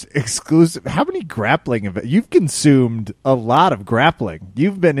almost exclusive. How many grappling events? You've consumed a lot of grappling.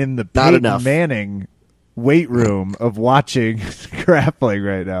 You've been in the Peyton Manning weight room of watching grappling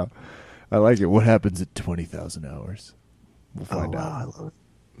right now. I like it. What happens at 20,000 hours? We'll find out. I love it.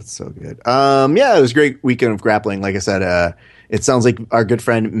 That's so good. Yeah, it was a great weekend of grappling. Like I said, it sounds like our good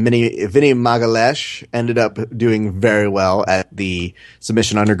friend Vinny Magalesh ended up doing very well at the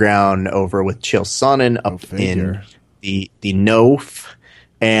Submission Underground over with Chael Sonnen up in the NOF.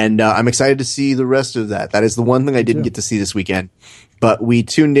 And I'm excited to see the rest of that. That is the one thing I didn't get to see this weekend. But we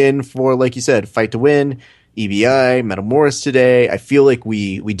tuned in for, like you said, Fight to Win, EBI, Metal Morris today. I feel like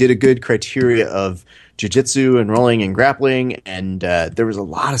we did a good criteria of jiu-jitsu and rolling and grappling, and there was a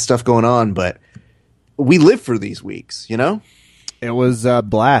lot of stuff going on, but we live for these weeks, It was a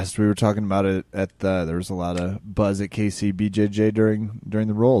blast. We were talking about it there was a lot of buzz at KCBJJ during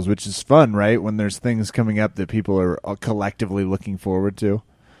the rolls, which is fun, right? When there's things coming up that people are collectively looking forward to.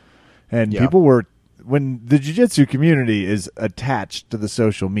 And people were, when the jiu-jitsu community is attached to the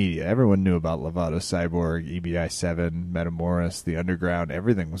social media, everyone knew about Lovato Cyborg, EBI 7, Metamoris, the Underground.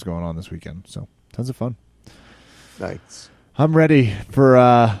 Everything was going on this weekend. So tons of fun. Nice. I'm ready for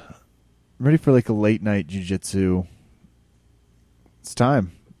like a late night jiu-jitsu. It's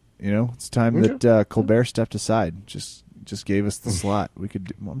time. It's time that Colbert stepped aside. Just gave us the slot. We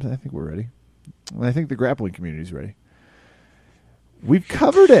could. I think we're ready. I think the grappling community's ready. We've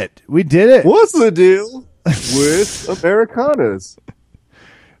covered it. We did it. What's the deal with Americanas?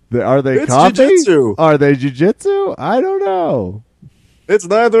 Are they it's coffee? Jiu-jitsu. Are they jiu-jitsu? I don't know. It's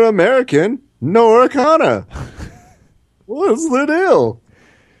neither American nor Arcana. What's the deal?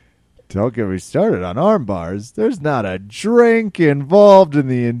 Don't get me started on arm bars. There's not a drink involved in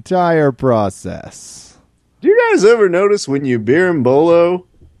the entire process. Do you guys ever notice when you beer and bolo?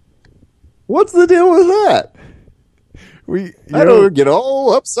 What's the deal with that? I don't get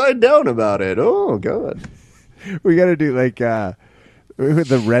all upside down about it. Oh, God. We got to do like the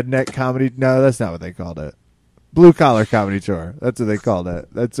redneck comedy. No, that's not what they called it. Blue collar comedy tour. That's what they called it.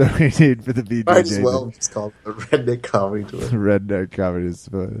 That's what we need for the BJJ. Might as well just call it the redneck comedy tour. Redneck comedy is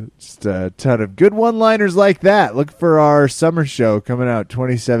just a ton of good one-liners like that. Look for our summer show coming out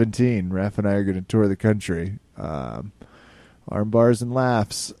 2017. Raph and I are going to tour the country. Arm bars and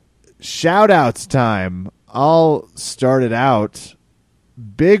laughs. Shout-outs time. I'll start it out.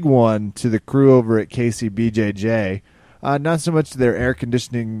 Big one to the crew over at KCBJJ. Not so much to their air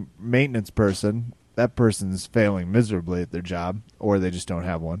conditioning maintenance person. That person's failing miserably at their job, or they just don't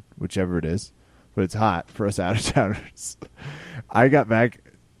have one, whichever it is. But it's hot for us out-of-towners. I got back.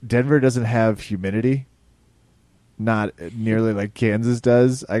 Denver doesn't have humidity, not nearly like Kansas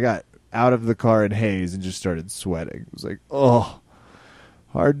does. I got out of the car in haze and just started sweating. It was like,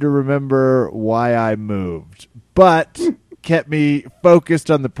 hard to remember why I moved. But kept me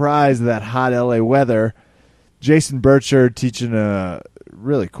focused on the prize of that hot LA weather. Jason Burchard teaching a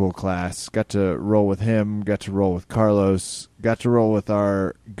really cool class. Got to roll with him. Got to roll with Carlos. Got to roll with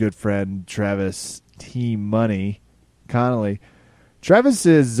our good friend Travis T Money Connolly. Travis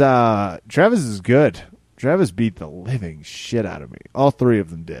is good. Travis beat the living shit out of me. All three of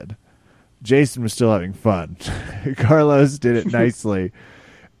them did. Jason was still having fun. Carlos did it nicely.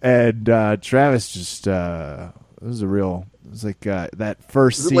 And Travis just, it was like that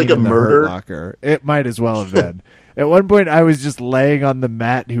first scene like a in the murder? Hurt Locker. It might as well have been. At one point, I was just laying on the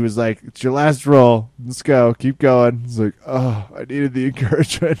mat. He was like, "It's your last roll. Let's go. Keep going." It's like, oh, I needed the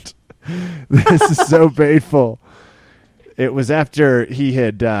encouragement. This is so painful. It was after he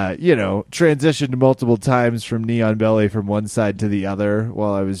had, transitioned multiple times from knee on belly from one side to the other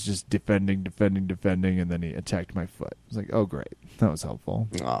while I was just defending, and then he attacked my foot. I was like, oh, great. That was helpful.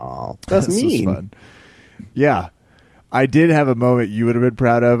 Oh, that's This mean. was fun. Yeah. I did have a moment you would have been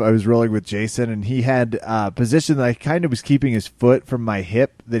proud of. I was rolling with Jason, and he had a position that I kind of was keeping his foot from my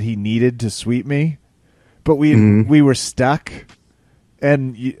hip that he needed to sweep me. But we were stuck.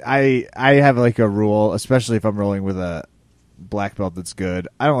 And I have like a rule, especially if I'm rolling with a black belt that's good.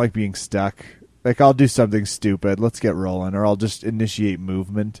 I don't like being stuck. Like, I'll do something stupid. Let's get rolling. Or I'll just initiate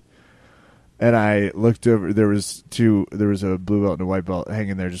movement. And I looked over. There was a blue belt and a white belt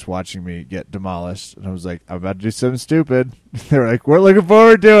hanging there just watching me get demolished. And I was like, I'm about to do something stupid. They were like, we're looking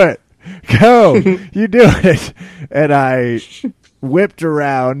forward to it. Go. You do it. And I whipped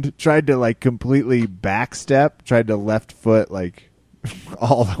around, tried to like completely backstep, tried to left foot like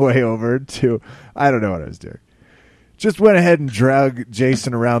all the way over to, I don't know what I was doing. Just went ahead and dragged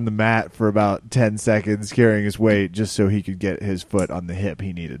Jason around the mat for about 10 seconds, carrying his weight just so he could get his foot on the hip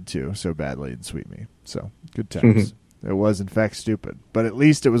he needed to so badly and sweep me. So, good times. It was, in fact, stupid. But at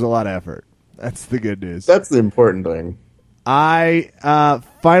least it was a lot of effort. That's the good news. That's the important thing.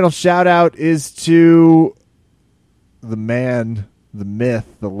 Final shout-out is to the man, the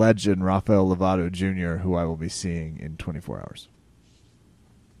myth, the legend, Rafael Lovato Jr., who I will be seeing in 24 hours.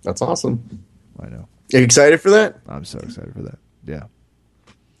 That's awesome. I know. Are you excited for that? I'm so excited for that. Yeah.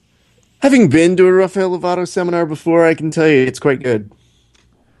 Having been to a Rafael Lovato seminar before, I can tell you it's quite good.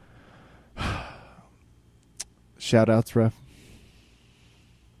 Shout-outs, Ref.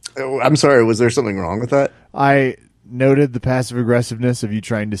 Oh, I'm sorry, was there something wrong with that? I noted the passive aggressiveness of you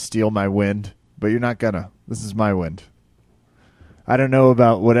trying to steal my wind, but you're not gonna. This is my wind. I don't know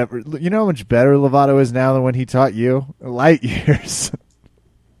about whatever. You know how much better Lovato is now than when he taught you? Light years.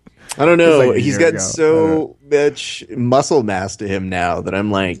 I don't know. Like He's got so much muscle mass to him now that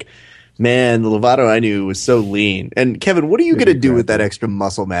I'm like, man, the Lovato I knew was so lean. And Kevin, what are you going to do with that extra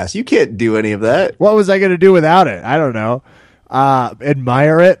muscle mass? You can't do any of that. What was I going to do without it? I don't know.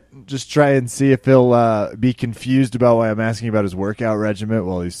 Admire it. Just try and see if he'll be confused about why I'm asking about his workout regimen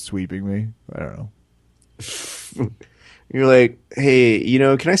while he's sweeping me. I don't know. You're like, hey,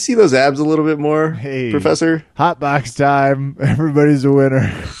 can I see those abs a little bit more, hey, Professor? Hot box time. Everybody's a winner.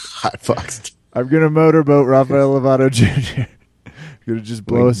 Hot box. I'm going to motorboat Rafael Lovato Jr. I'm going to just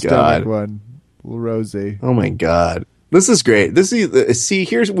blow a stomach one. Little Rosie. Oh, my God. This is great.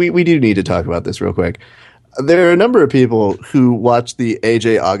 We do need to talk about this real quick. There are a number of people who watch the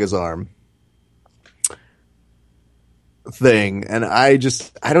AJ Agazarm thing, and I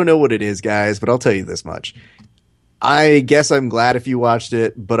don't know what it is, guys, but I'll tell you this much. I guess I'm glad if you watched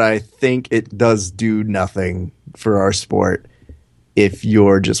it, but I think it does do nothing for our sport if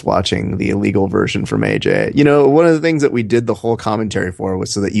you're just watching the illegal version from AJ. One of the things that we did the whole commentary for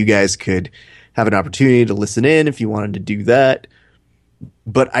was so that you guys could have an opportunity to listen in if you wanted to do that.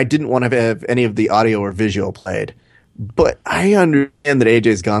 But I didn't want to have any of the audio or visual played. But I understand that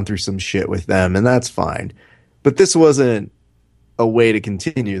AJ's gone through some shit with them, and that's fine. But this wasn't a way to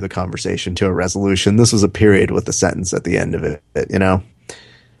continue the conversation to a resolution. This was a period with a sentence at the end of it,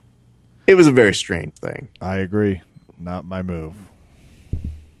 It was a very strange thing. I agree. Not my move.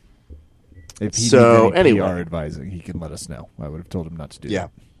 If he so needs any anyway, PR advising, he can let us know. I would have told him not to do that.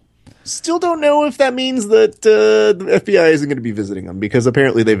 Still don't know if that means that the FBI isn't going to be visiting him, because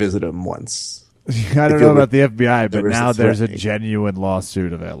apparently they visited him once. I don't know about the FBI, but now there's a genuine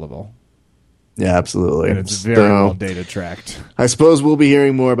lawsuit available. Yeah, absolutely. And it's very well data tracked. I suppose we'll be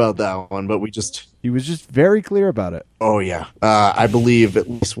hearing more about that one, but he was just very clear about it. Oh, yeah. I believe at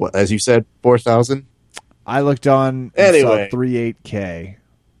least, as you said, 4,000? I looked on and saw 3.8K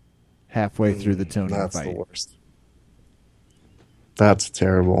halfway through the Tony That's fight. The worst. That's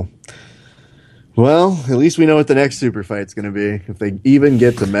terrible. Well, at least we know what the next super fight's going to be. If they even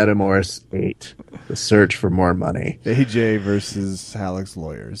get to Metamoris 8, the search for more money. AJ versus Halleck's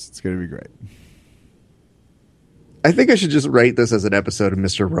lawyers. It's going to be great. I think I should just write this as an episode of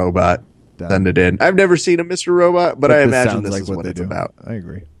Mr. Robot. Send it in. I've never seen a Mr. Robot, but I imagine this is what it's about. I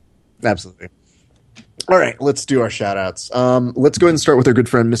agree. Absolutely. All right, let's do our shout-outs. Let's go ahead and start with our good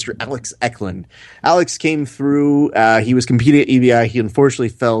friend, Mr. Alex Eklund. Alex came through. He was competing at EBI. He unfortunately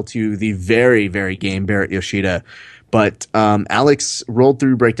fell to the very, very game Barrett Yoshida. But Alex rolled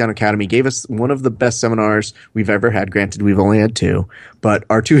through Breakdown Academy, gave us one of the best seminars we've ever had. Granted, we've only had 2, but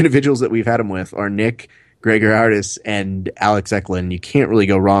our 2 individuals that we've had him with are Nick Gregor Artis and Alex Eklund. You can't really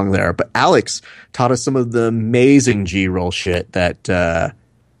go wrong there. But Alex taught us some of the amazing G-roll shit that,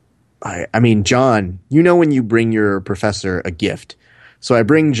 I mean, John, you know when you bring your professor a gift. So I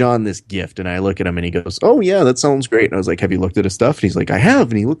bring John this gift, and I look at him, and he goes, "Oh, yeah, that sounds great." And I was like, "Have you looked at his stuff?" And he's like, "I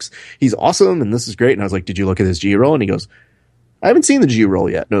have." And he's awesome, and this is great. And I was like, "Did you look at his G-roll?" And he goes, "I haven't seen the G-roll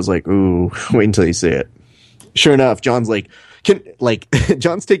yet." And I was like, "Ooh, wait until you see it." Sure enough, John's like,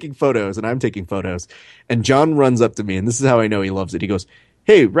 John's taking photos, and I'm taking photos. And John runs up to me, and this is how I know he loves it. He goes,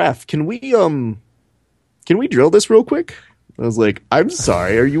 "Hey, Ref, can we drill this real quick?" I was like, "I'm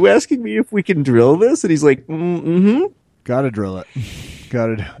sorry, are you asking me if we can drill this?" And he's like, "Mm-hmm. Gotta drill it.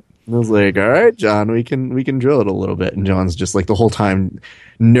 Gotta do it." I was like, "All right, John, we can drill it a little bit." And John's just like the whole time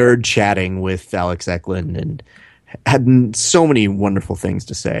nerd chatting with Alex Eklund and had so many wonderful things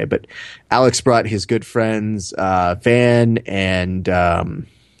to say. But Alex brought his good friends, Van and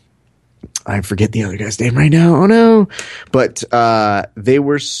I forget the other guy's name right now. Oh no. But they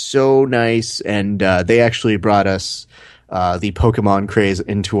were so nice, and they actually brought us the Pokemon craze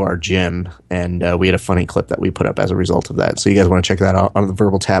into our gym, and we had a funny clip that we put up as a result of that. So you guys want to check that out on the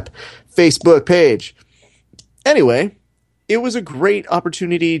Verbal Tap Facebook page. Anyway, it was a great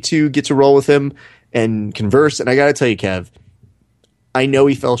opportunity to get to roll with him and converse. And I got to tell you, Kev, I know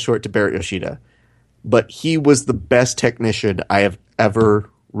he fell short to Barrett Yoshida, but he was the best technician I have ever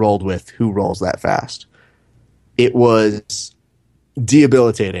rolled with who rolls that fast. It was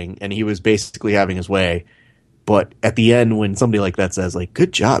debilitating, and he was basically having his way. But at the end, when somebody like that says, like,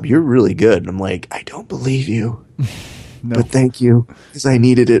 "Good job, you're really good," and I'm like, "I don't believe you." No. But thank you, because I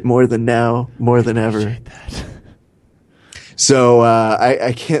needed it more than ever. So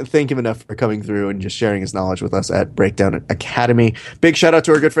I can't thank him enough for coming through and just sharing his knowledge with us at Breakdown Academy. Big shout out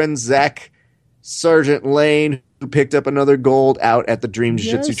to our good friend Zach Sargent Lane, who picked up another gold out at the Dream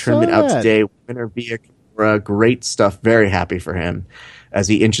Jiu-Jitsu tournament out today. Winner via Kimura. Great stuff. Very happy for him as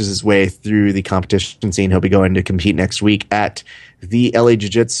he inches his way through the competition scene. He'll be going to compete next week at the LA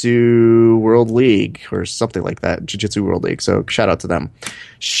Jiu-Jitsu World League or something like that, Jiu-Jitsu World League. So shout out to them.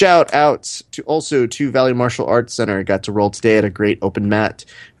 Shout out to Valley Martial Arts Center. Got to roll today at a great open mat.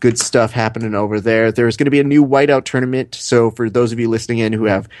 Good stuff happening over there. There's going to be a new whiteout tournament. So for those of you listening in who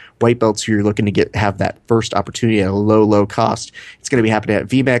have white belts who you're looking to have that first opportunity at a low cost, it's going to be happening at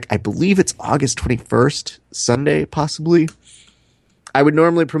VMAC. I believe it's August 21st, Sunday, possibly. I would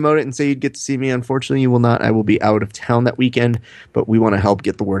normally promote it and say you'd get to see me. Unfortunately, you will not. I will be out of town that weekend, but we want to help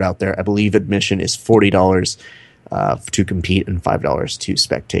get the word out there. I believe admission is $40 to compete and $5 to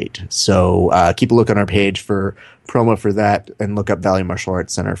spectate. So keep a look on our page for promo for that, and look up Valley Martial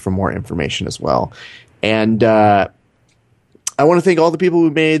Arts Center for more information as well. And I want to thank all the people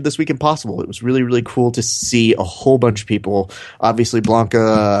who made this weekend possible. It was really, really cool to see a whole bunch of people. Obviously,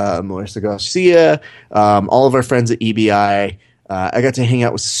 Blanca, Melissa Garcia, all of our friends at EBI. I got to hang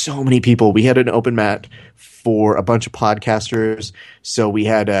out with so many people. We had an open mat for a bunch of podcasters. So we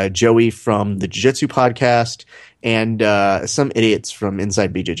had Joey from the Jiu-Jitsu podcast and some idiots from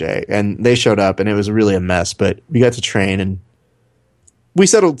Inside BJJ. And they showed up, and it was really a mess. But we got to train, and we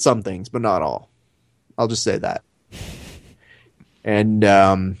settled some things, but not all. I'll just say that. And,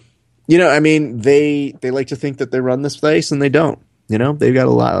 I mean, they like to think that they run this place, and they don't. They've got a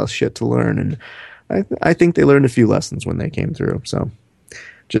lot of shit to learn, and I think they learned a few lessons when they came through. So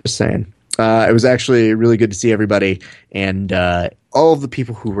just saying. It was actually really good to see everybody, and all of the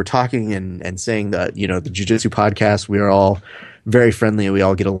people who were talking and saying that, the Jiu-Jitsu podcast, we are all very friendly and we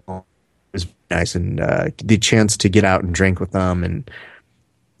all get along. It was nice, and the chance to get out and drink with them and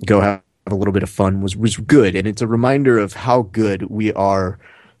go have a little bit of fun was good. And it's a reminder of how good we are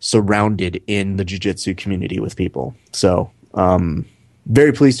surrounded in the Jiu-Jitsu community with people. So,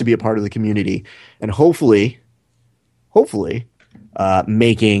 very pleased to be a part of the community, and hopefully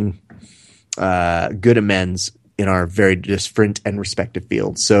making good amends in our very different and respective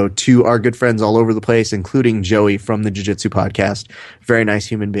fields. So to our good friends all over the place, including Joey from the Jiu-Jitsu podcast, very nice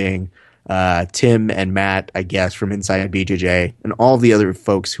human being, Tim and Matt, I guess, from Inside BJJ, and all the other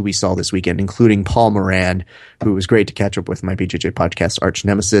folks who we saw this weekend, including Paul Moran, who was great to catch up with, my BJJ podcast arch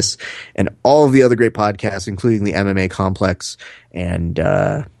nemesis, and all of the other great podcasts, including the MMA Complex, and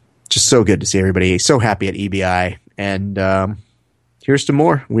just so good to see everybody. So happy at EBI, and here's to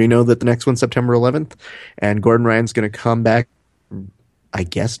more. We know that the next one's September 11th, and Gordon Ryan's going to come back, I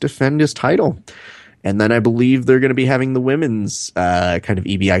guess, defend his title. And then I believe they're going to be having the women's kind of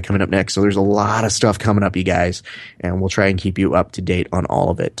EBI coming up next. So there's a lot of stuff coming up, you guys, and we'll try and keep you up to date on all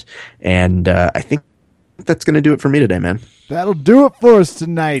of it. And I think that's going to do it for me today, man. That'll do it for us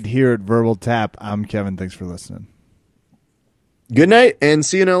tonight here at Verbal Tap. I'm Kevin. Thanks for listening. Good night, and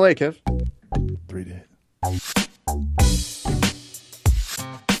see you in LA, Kev. 3 days.